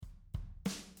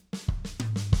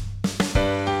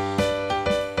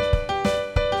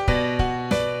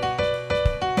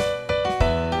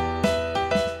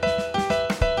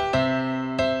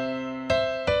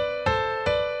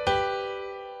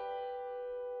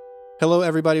Hello,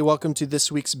 everybody. Welcome to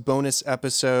this week's bonus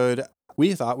episode.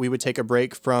 We thought we would take a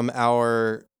break from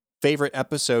our favorite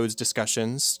episodes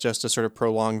discussions just to sort of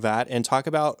prolong that and talk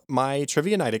about my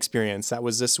trivia night experience. That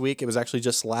was this week. It was actually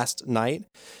just last night,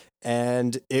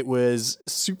 and it was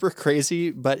super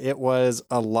crazy, but it was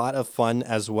a lot of fun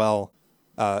as well.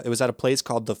 It was at a place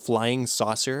called the Flying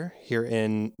Saucer here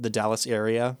in the Dallas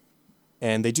area.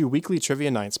 And they do weekly trivia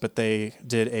nights, but they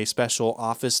did a special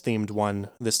office-themed one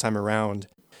this time around.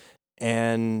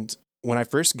 And when I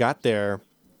first got there,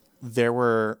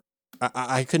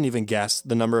 I couldn't even guess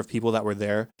the number of people that were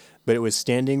there, but it was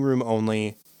standing room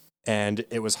only, and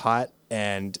it was hot,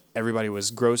 and everybody was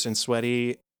gross and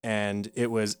sweaty, and it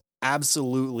was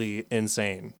absolutely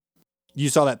insane. You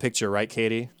saw that picture, right,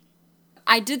 Katie?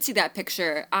 I did see that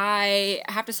picture. I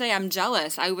have to say I'm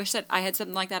jealous. I wish that I had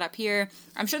something like that up here.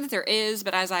 I'm sure that there is,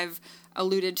 but as I've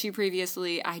alluded to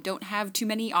previously, I don't have too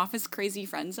many office crazy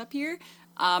friends up here.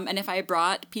 And if I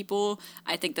brought people,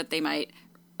 I think that they might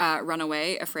run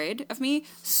away afraid of me.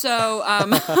 So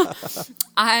I'm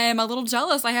a little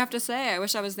jealous, I have to say. I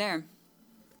wish I was there.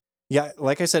 Yeah,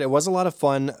 like I said, it was a lot of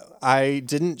fun. I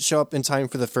didn't show up in time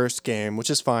for the first game, which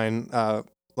is fine.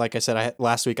 Like I said,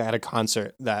 last week I had a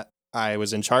concert that I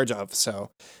was in charge of,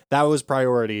 so that was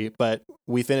priority, but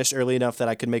we finished early enough that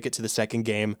I could make it to the second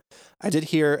game. I did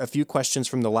hear a few questions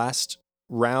from the last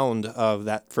round of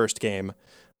that first game,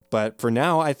 but for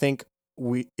now, I think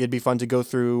it'd be fun to go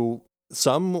through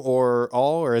some or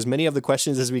all or as many of the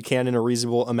questions as we can in a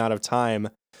reasonable amount of time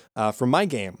from my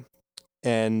game.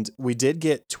 And we did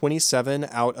get 27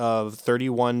 out of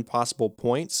 31 possible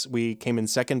points. We came in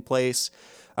second place.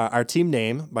 Our team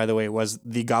name, by the way, was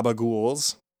the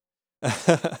Gabagools.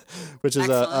 Which is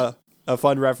a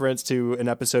fun reference to an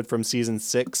episode from season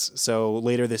 6. So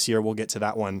later this year, we'll get to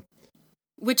that one.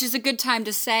 Which is a good time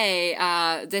to say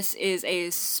this is a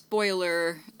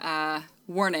spoiler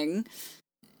warning.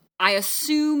 I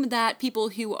assume that people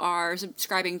who are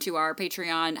subscribing to our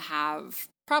Patreon have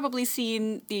probably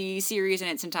seen the series in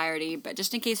its entirety, but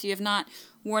just in case you have not,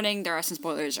 warning, there are some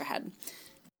spoilers ahead.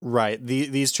 Right.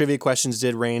 These trivia questions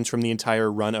did range from the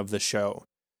entire run of the show.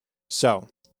 So...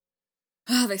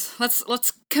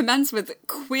 Let's commence with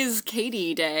Quiz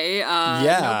Katie Day.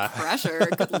 Yeah. No pressure.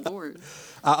 Good Lord.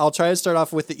 I'll try to start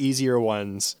off with the easier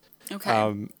ones. Okay.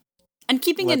 And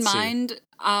keeping in mind,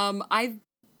 I've,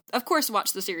 of course,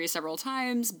 watched the series several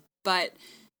times, but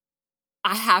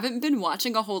I haven't been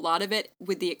watching a whole lot of it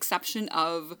with the exception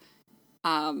of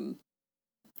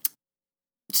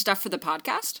stuff for the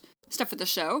podcast, stuff for the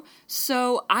show.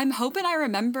 So I'm hoping I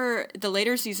remember the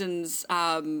later seasons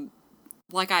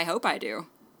like I hope I do.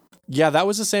 Yeah, that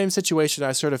was the same situation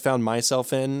I sort of found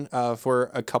myself in for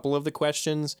a couple of the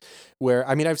questions where,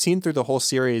 I mean, I've seen through the whole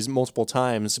series multiple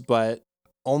times, but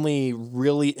only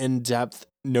really in-depth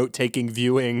note-taking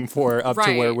viewing for up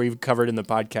to where we've covered in the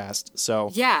podcast. So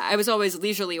yeah, I was always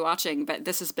leisurely watching, but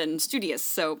this has been studious,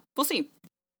 so we'll see.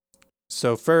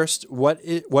 So first, what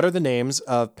are the names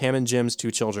of Pam and Jim's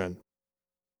two children?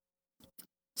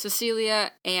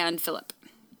 Cecilia and Philip.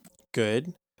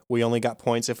 Good. We only got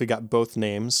points if we got both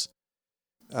names.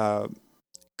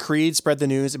 Creed spread the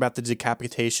news about the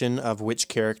decapitation of which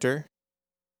character?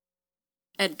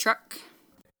 Ed Truck.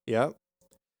 Yep.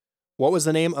 What was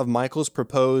the name of Michael's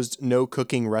proposed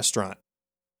no-cooking restaurant?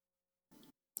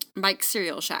 Mike's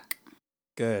Cereal Shack.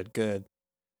 Good.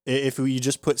 If you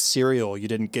just put cereal, you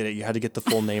didn't get it. You had to get the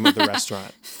full name of the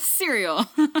restaurant. Cereal.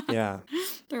 Yeah.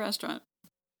 The restaurant.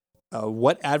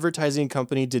 What advertising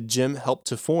company did Jim help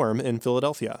to form in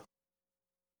Philadelphia?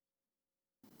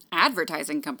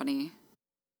 Advertising company?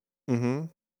 Mm-hmm.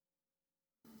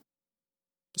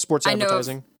 Sports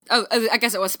advertising? I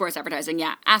guess it was sports advertising,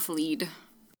 yeah. Athlete.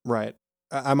 Right.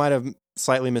 I might have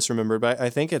slightly misremembered, but I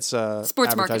think it's a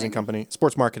sports advertising marketing company.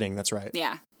 Sports marketing, that's right.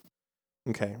 Yeah.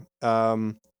 Okay.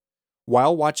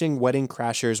 While watching Wedding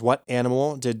Crashers, what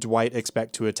animal did Dwight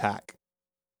expect to attack?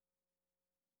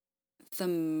 The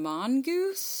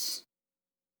mongoose?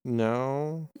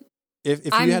 No. If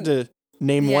you had to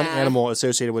name one animal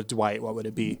associated with Dwight, what would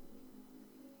it be?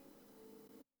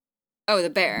 Oh, the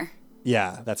bear.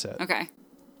 Yeah, that's it. Okay.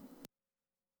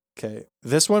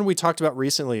 This one we talked about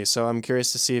recently, so I'm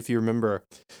curious to see if you remember.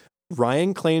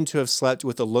 Ryan claimed to have slept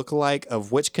with a lookalike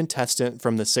of which contestant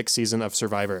from the 6th season of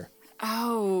Survivor?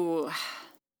 Oh.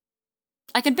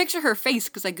 I can picture her face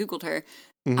because I Googled her.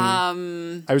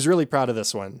 Mm-hmm. I was really proud of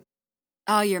this one.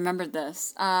 Oh, you remembered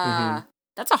this.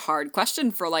 That's a hard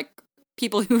question for,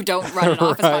 people who don't run an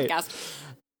office podcast.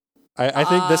 I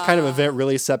think this kind of event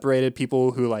really separated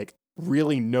people who,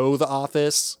 really know The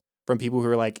Office from people who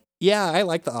are like, yeah, I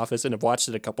like The Office and have watched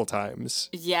it a couple times.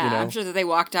 Yeah, you know? I'm sure that they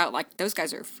walked out like, those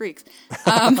guys are freaks.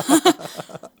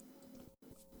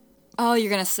 Oh, you're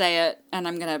going to say it, and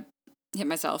I'm going to hit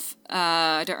myself.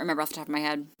 I don't remember off the top of my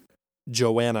head.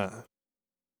 Joanna.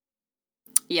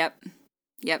 Yep.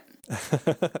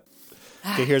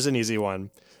 Okay, here's an easy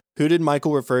one. Who did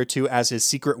Michael refer to as his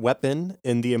secret weapon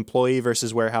in the employee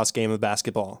versus warehouse game of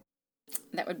basketball?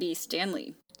 That would be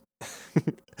Stanley.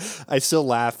 I still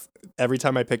laugh every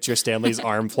time I picture Stanley's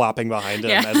arm flopping behind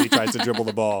him as he tries to dribble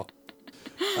the ball.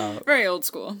 Very old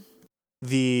school.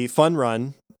 The fun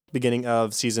run, beginning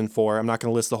of season 4, I'm not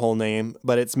going to list the whole name,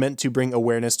 but it's meant to bring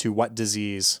awareness to what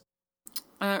disease?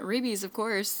 Rabies, of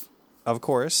course. Of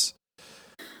course.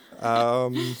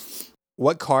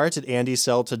 What car did Andy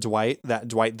sell to Dwight that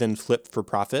Dwight then flipped for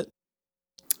profit?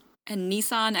 A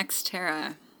Nissan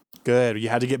Xterra. Good. You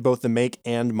had to get both the make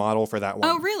and model for that one.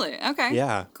 Oh, really? Okay.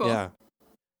 Yeah. Cool. Yeah.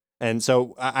 And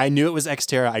so I knew it was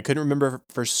Xterra. I couldn't remember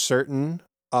for certain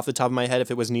off the top of my head if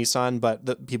it was Nissan, but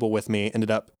the people with me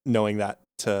ended up knowing that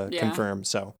to confirm.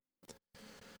 So,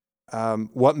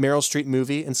 what Meryl Streep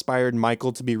movie inspired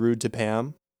Michael to be rude to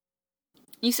Pam?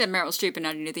 You said Meryl Streep and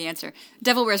I knew the answer.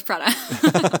 Devil Wears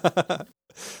Prada.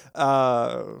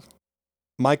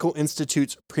 Michael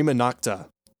institutes Prima Nocta,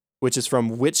 which is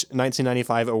from which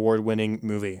 1995 award-winning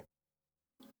movie?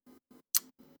 Do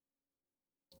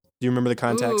you remember the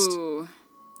context? Ooh.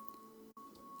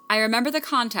 I remember the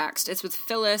context. It's with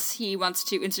Phyllis. He wants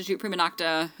to institute Prima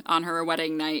Nocta on her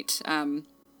wedding night,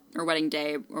 or wedding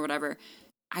day, or whatever.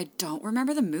 I don't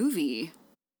remember the movie.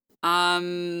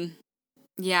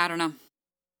 Yeah, I don't know.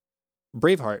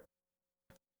 Braveheart.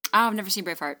 Oh, I've never seen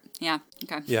Braveheart. Yeah,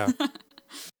 okay. Yeah.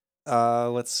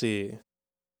 Let's see.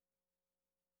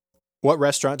 What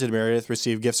restaurant did Meredith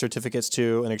receive gift certificates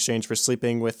to in exchange for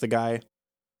sleeping with the guy?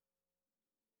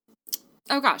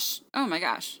 Oh, gosh. Oh, my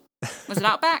gosh. Was it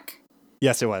Outback?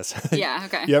 Yes, it was. Yeah,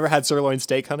 okay. You ever had sirloin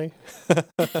steak, honey?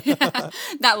 Yeah,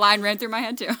 that line ran through my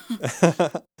head, too.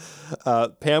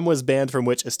 Pam was banned from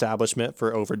which establishment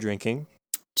for over drinking?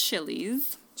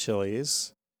 Chili's.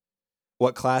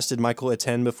 What class did Michael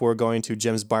attend before going to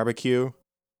Jim's barbecue?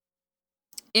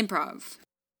 Improv.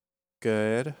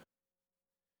 Good.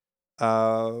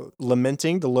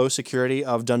 Lamenting the low security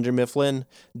of Dunder Mifflin,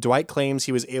 Dwight claims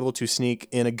he was able to sneak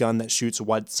in a gun that shoots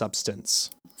what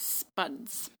substance?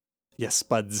 Spuds. Yes,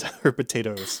 spuds or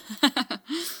potatoes.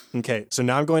 Okay, so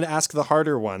now I'm going to ask the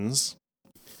harder ones.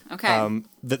 Okay.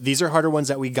 These are harder ones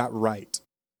that we got right.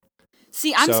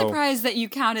 See, I'm surprised that you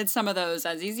counted some of those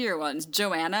as easier ones.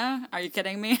 Joanna, are you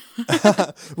kidding me?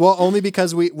 Well, only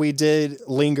because we did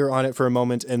linger on it for a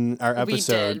moment in our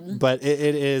episode, We did. But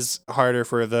it is harder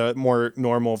for the more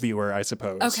normal viewer, I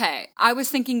suppose. Okay, I was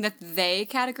thinking that they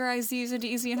categorize these into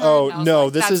easy and hard. Oh, and I was no,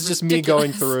 like, this that's is just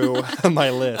ridiculous. me going through my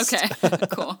list. Okay,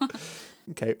 cool.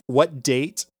 Okay, what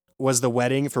date was the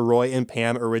wedding for Roy and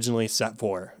Pam originally set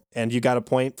for? And you got a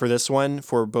point for this one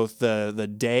for both the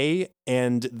day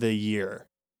and the year.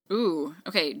 Ooh,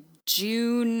 okay,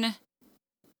 June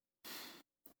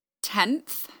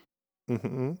 10th?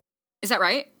 Mm-hmm. Is that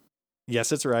right?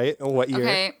 Yes, it's right. What year?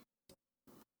 Okay.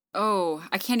 Oh,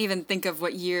 I can't even think of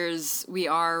what years we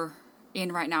are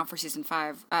in right now for season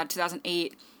 5.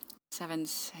 2008, 7,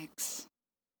 6.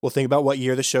 Well, think about what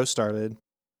year the show started.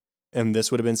 And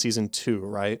this would have been season 2,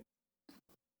 right?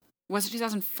 Was it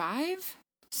 2005?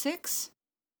 6?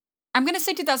 I'm going to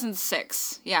say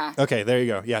 2006. Yeah. Okay, there you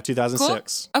go. Yeah,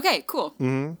 2006. Cool. Okay, cool.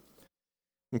 Mm-hmm.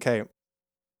 Okay.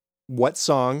 What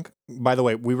song, by the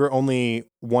way, we were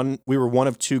one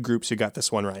of 2 groups who got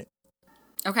this one right.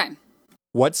 Okay.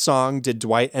 What song did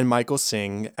Dwight and Michael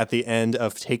sing at the end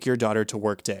of Take Your Daughter to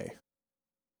Work Day?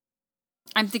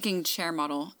 I'm thinking chair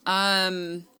model.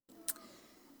 Oh.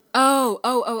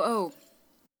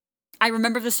 I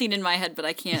remember the scene in my head, but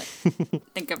I can't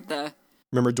think of the...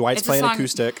 Remember, Dwight's playing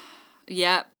acoustic.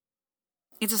 Yep.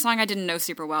 It's a song I didn't know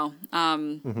super well.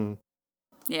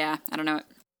 Yeah, I don't know it.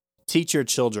 Teach Your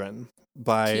Children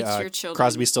by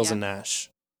Crosby, Stills, and Nash.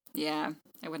 Yeah,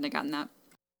 I wouldn't have gotten that.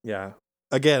 Yeah.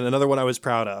 Again, another one I was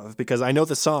proud of because I know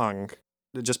the song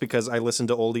just because I listened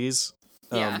to oldies.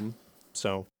 Yeah.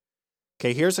 So,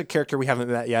 okay, here's a character we haven't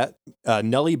met yet.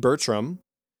 Nellie Bertram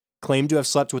claimed to have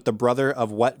slept with the brother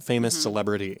of what famous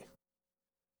celebrity?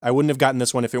 I wouldn't have gotten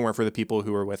this one if it weren't for the people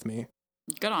who were with me.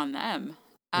 Good on them.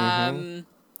 I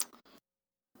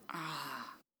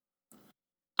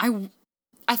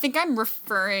think I'm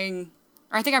referencing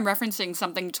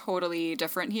something totally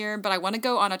different here, but I want to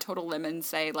go on a total limb and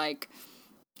say like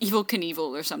Evel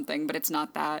Knievel or something, but it's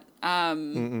not that.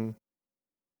 No,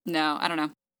 I don't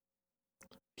know.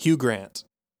 Hugh Grant.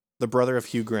 the brother of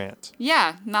Hugh Grant.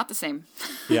 Yeah, not the same.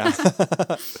 Yeah.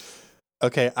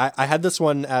 Okay, I had this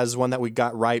one as one that we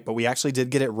got right, but we actually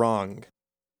did get it wrong.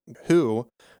 Who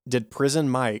did Prison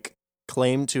Mike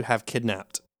claim to have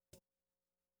kidnapped?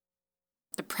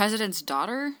 The president's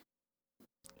daughter?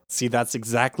 See, that's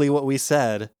exactly what we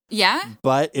said, Yeah?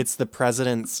 but it's the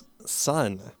president's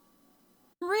son.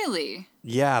 Really?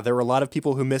 Yeah, there were a lot of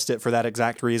people who missed it for that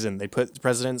exact reason. They put the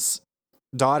president's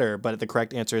daughter, but the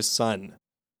correct answer is son.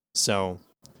 So,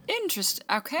 Interesting.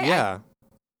 Okay. yeah.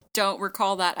 Don't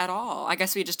recall that at all. I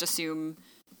guess we just assume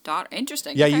daughter.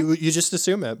 Interesting. Yeah, okay. you just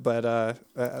assume it, but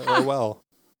oh well.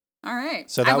 All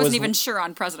right. So I that wasn't was- even sure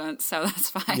on presidents, so that's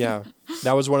fine. Yeah,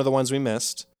 that was one of the ones we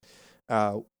missed.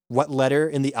 What letter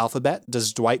in the alphabet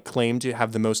does Dwight claim to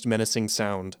have the most menacing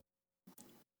sound?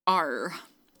 R.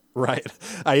 Right.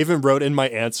 I even wrote in my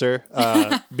answer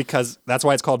because that's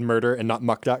why it's called murder and not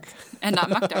muck duck. And not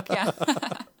Muck Duck, yeah.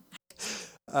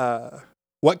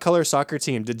 What color soccer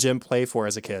team did Jim play for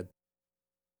as a kid?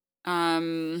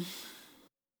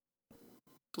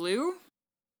 Blue?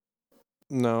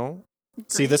 No.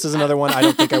 See, this is another one I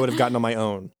don't think I would have gotten on my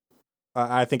own.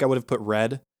 I think I would have put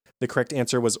red. The correct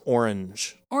answer was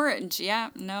orange. Orange, yeah.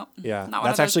 No. Yeah, Not one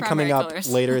that's of those actually coming primary up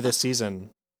colors. later this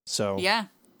season. So, Yeah.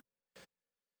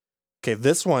 okay,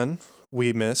 this one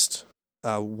we missed.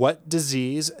 What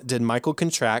disease did Michael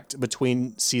contract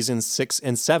between seasons 6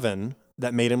 and 7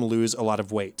 that made him lose a lot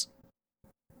of weight?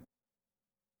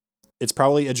 It's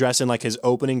probably addressed in like his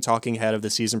opening talking head of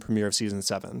the season premiere of season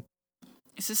 7.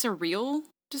 Is this a real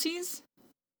disease?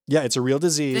 Yeah, it's a real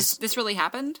disease. This really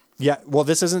happened? Yeah, well,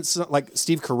 this isn't like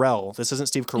Steve Carell. This isn't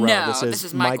Steve Carell. No, this this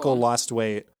is Michael Michael. lost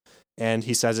weight, and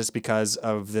he says it's because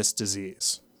of this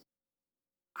disease.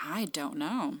 I don't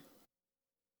know.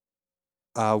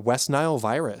 West Nile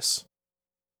virus.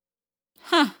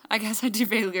 Huh. I guess I do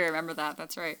vaguely remember that.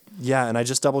 That's right. Yeah, and I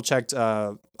just double checked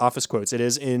office quotes. It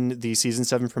is in the season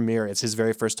 7 premiere. It's his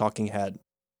very first talking head.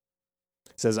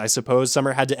 It says, I suppose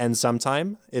summer had to end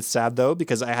sometime. It's sad though,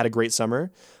 because I had a great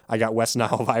summer. I got West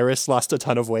Nile virus, lost a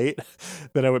ton of weight.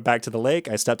 Then I went back to the lake.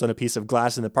 I stepped on a piece of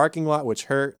glass in the parking lot, which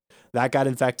hurt. That got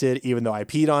infected, even though I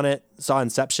peed on it. Saw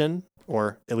Inception,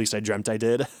 or at least I dreamt I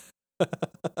did.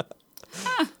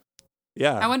 Huh.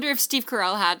 Yeah. I wonder if Steve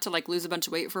Carell had to like lose a bunch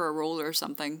of weight for a role or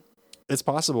something. It's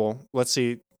possible. Let's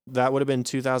see. That would have been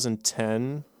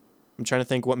 2010. I'm trying to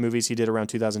think what movies he did around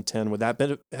 2010. Would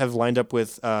that have lined up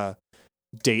with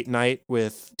Date Night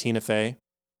with Tina Fey?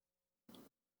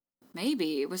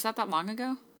 Maybe. Was that long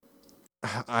ago?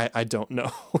 I don't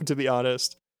know, to be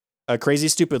honest. Crazy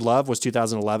Stupid Love was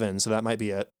 2011, so that might be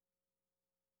it.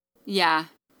 Yeah,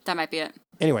 that might be it.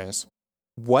 Anyways,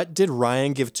 what did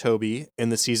Ryan give Toby in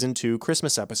the season 2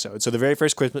 Christmas episode? So the very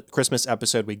first Christmas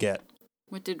episode we get.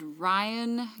 What did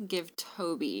Ryan give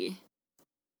Toby?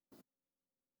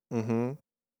 Mm-hmm.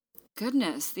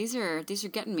 Goodness, these are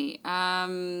getting me.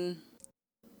 I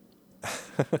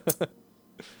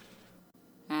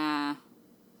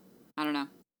don't know.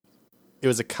 It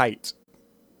was a kite.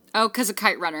 Oh, because a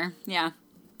kite runner. Yeah.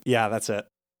 Yeah, that's it.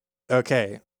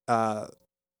 Okay.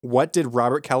 What did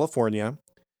Robert California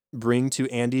bring to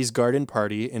Andy's garden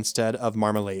party instead of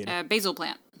marmalade? Basil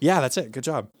plant. Yeah, that's it. Good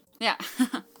job. Yeah.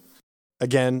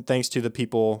 Again, thanks to the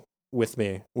people with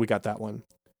me, we got that one.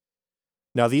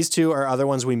 Now, these two are other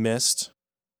ones we missed.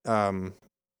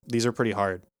 These are pretty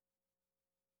hard.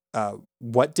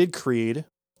 What did Creed,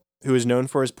 who is known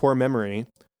for his poor memory,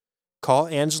 call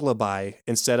Angela by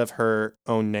instead of her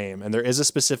own name? And there is a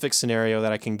specific scenario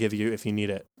that I can give you if you need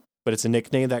it. But it's a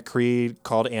nickname that Creed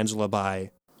called Angela by.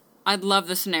 I'd love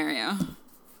the scenario.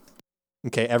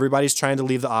 Okay, everybody's trying to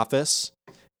leave the office,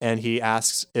 and he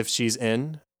asks if she's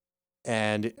in,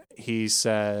 and he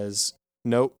says,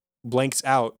 nope, blanks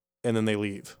out, and then they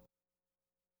leave.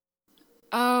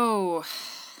 Oh.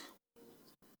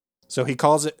 So he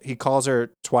calls her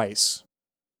twice.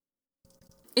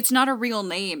 It's not a real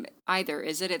name either,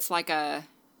 is it? It's like a...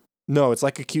 No, it's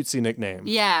like a cutesy nickname.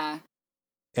 Yeah.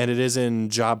 And it is in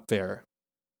Job Fair,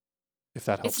 if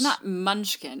that helps. It's not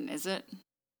Munchkin, is it?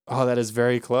 Oh, that is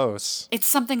very close. It's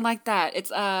something like that.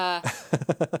 It's,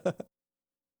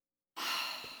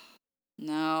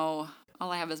 No.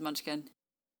 All I have is Munchkin.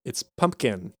 It's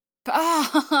Pumpkin.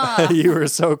 Ah! You were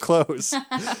so close.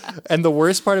 And the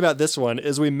worst part about this one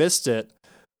is we missed it,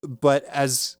 but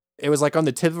as it was like on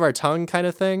the tip of our tongue kind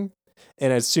of thing.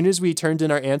 And as soon as we turned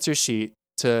in our answer sheet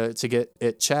to get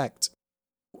it checked,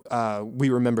 we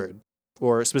remembered.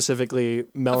 Or specifically,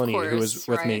 Melanie, who was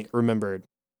with me, remembered.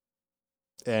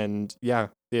 And yeah,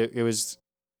 it was,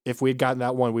 if we'd gotten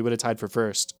that one, we would have tied for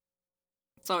first.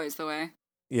 It's always the way.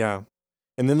 Yeah.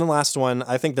 And then the last one,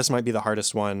 I think this might be the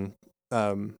hardest one.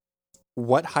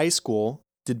 what high school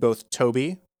did both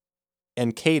Toby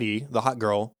and Katie, the hot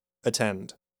girl,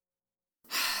 attend?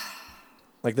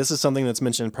 Like, this is something that's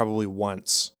mentioned probably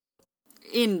once.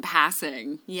 In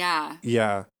passing, yeah.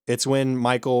 Yeah. It's when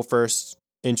Michael first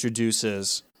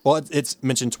introduces... Well, it's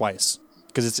mentioned twice.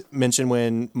 Because it's mentioned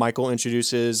when Michael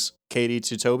introduces Katie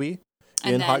to Toby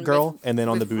in Hot Girl, and then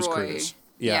on the booze Roy. cruise.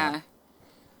 Yeah.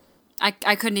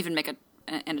 I couldn't even make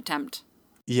an attempt.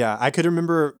 Yeah, I could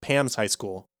remember Pam's high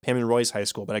school, Pam and Roy's high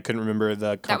school, but I couldn't remember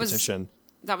the competition.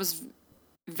 That was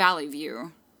Valley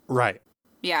View. Right.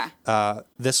 Yeah.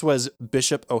 This was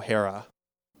Bishop O'Hara.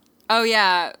 Oh,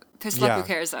 yeah. Pisla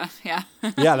Pukerza. Yeah.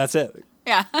 Yeah, that's it.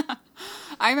 Yeah.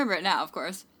 I remember it now, of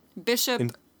course.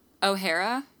 Bishop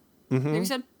O'Hara? Mm-hmm. You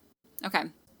said? Okay.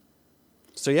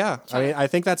 So, yeah. I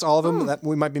think that's all of them. That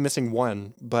we might be missing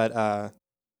one, but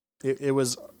it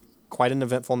was quite an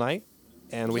eventful night,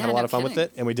 and we had a lot of fun with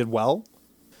it, and we did well.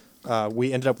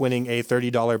 We ended up winning a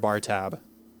 $30 bar tab.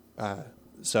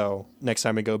 So next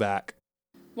time we go back.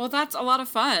 Well, that's a lot of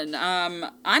fun.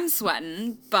 I'm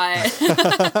sweating, but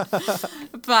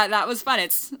but that was fun.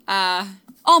 It's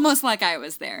almost like I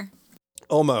was there.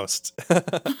 Almost.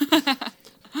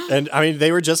 And I mean,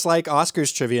 they were just like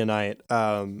Oscars trivia night.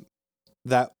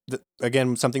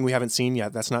 Again, something we haven't seen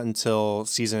yet. That's not until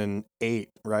season 8,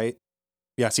 right?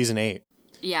 Yeah, season 8.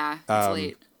 Yeah, it's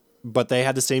late. But they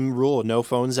had the same rule: no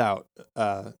phones out.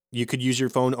 You could use your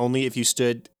phone only if you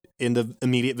stood in the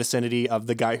immediate vicinity of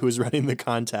the guy who was running the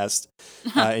contest,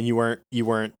 and you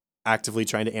weren't actively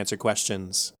trying to answer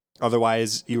questions.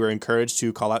 Otherwise, you were encouraged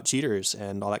to call out cheaters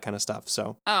and all that kind of stuff.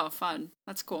 So. Oh, fun!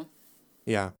 That's cool.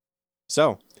 Yeah.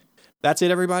 So, that's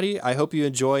it, everybody. I hope you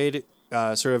enjoyed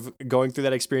sort of going through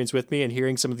that experience with me and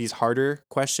hearing some of these harder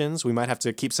questions. We might have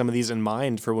to keep some of these in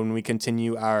mind for when we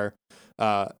continue our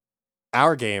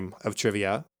game of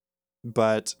trivia.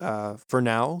 But for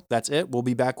now, that's it. We'll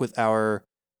be back with our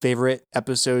favorite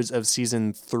episodes of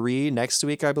season 3 next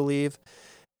week, I believe.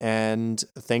 And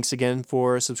thanks again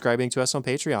for subscribing to us on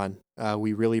Patreon.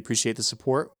 We really appreciate the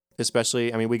support.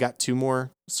 Especially, I mean, we got 2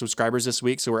 more subscribers this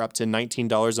week, so we're up to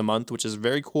 $19 a month, which is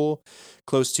very cool,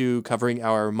 close to covering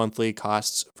our monthly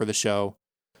costs for the show.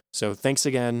 So thanks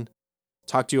again.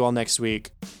 Talk to you all next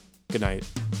week. Good night.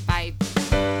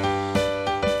 Bye.